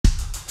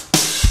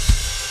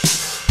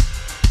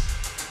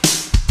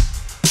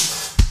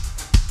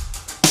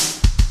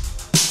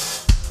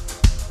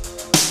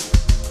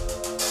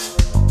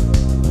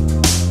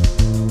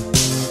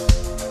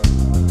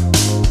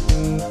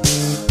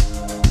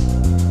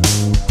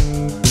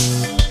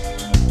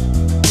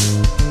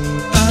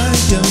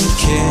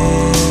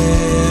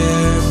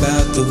care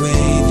about the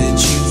way that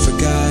you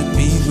forgot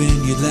me when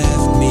you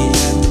left me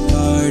at the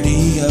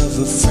party of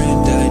a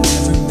friend I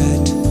never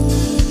met.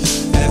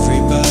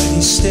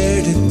 Everybody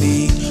stared at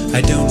me,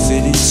 I don't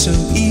fit in so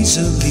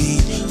easily.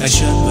 I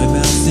shut my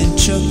mouth and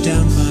choked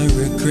down my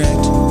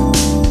regret.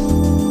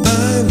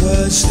 I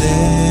was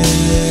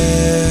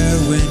there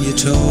when you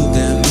told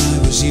them I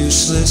was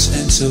useless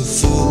and so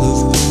full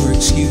of poor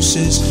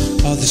excuses.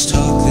 All this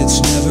talk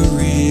that's never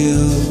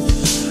real,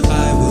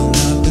 I will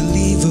not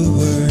believe a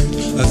word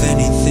of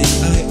anything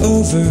I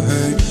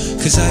overheard,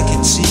 'cause I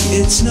can see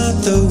it's not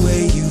the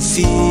way you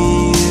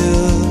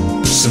feel.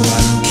 So I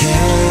don't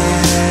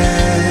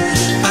care,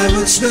 I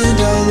would spend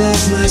all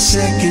of my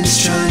seconds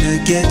trying to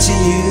get to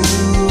you.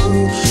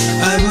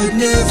 I would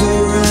never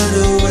run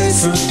away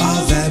from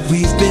all that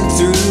we've been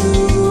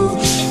through.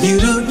 You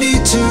don't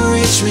need to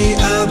reach me,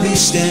 I'll be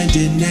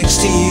standing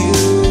next to you.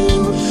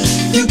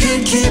 You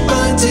can keep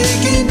on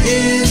digging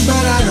in,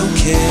 but I don't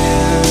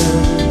care.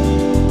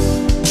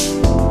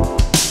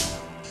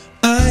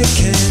 I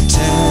can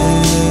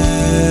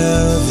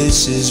tell this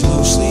is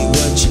mostly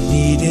what you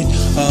needed.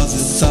 All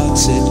the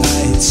thoughts that I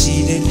had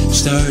seeded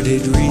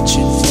started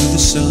reaching for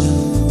the sun,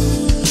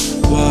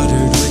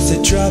 watered with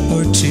a drop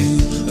or two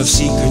of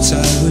secrets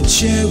I would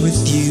share with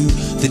you.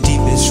 The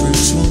deepest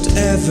roots won't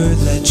ever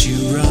let you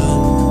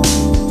run.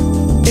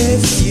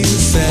 If you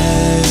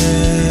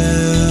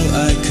fell,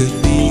 I could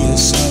be a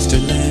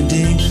softer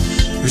landing,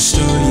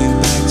 restore you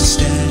back to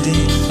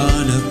standing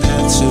on a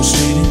path so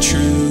straight and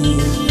true.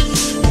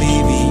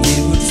 Maybe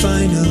it would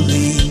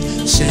finally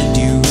send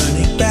you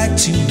running back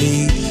to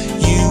me.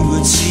 You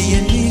would see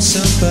in me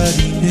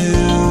somebody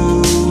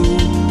new.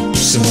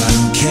 So I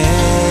don't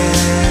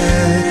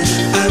care,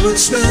 I would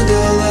spend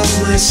all of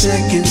my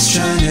seconds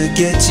trying to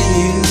get to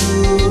you.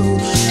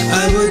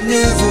 I would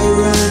never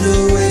run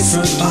away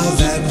from all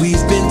that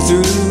we've been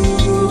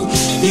through.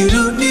 You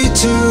don't need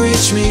to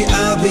reach me,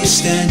 I'll be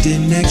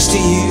standing next to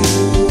you.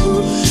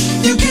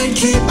 You can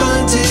keep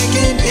on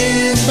digging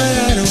in, but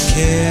I don't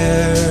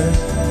care.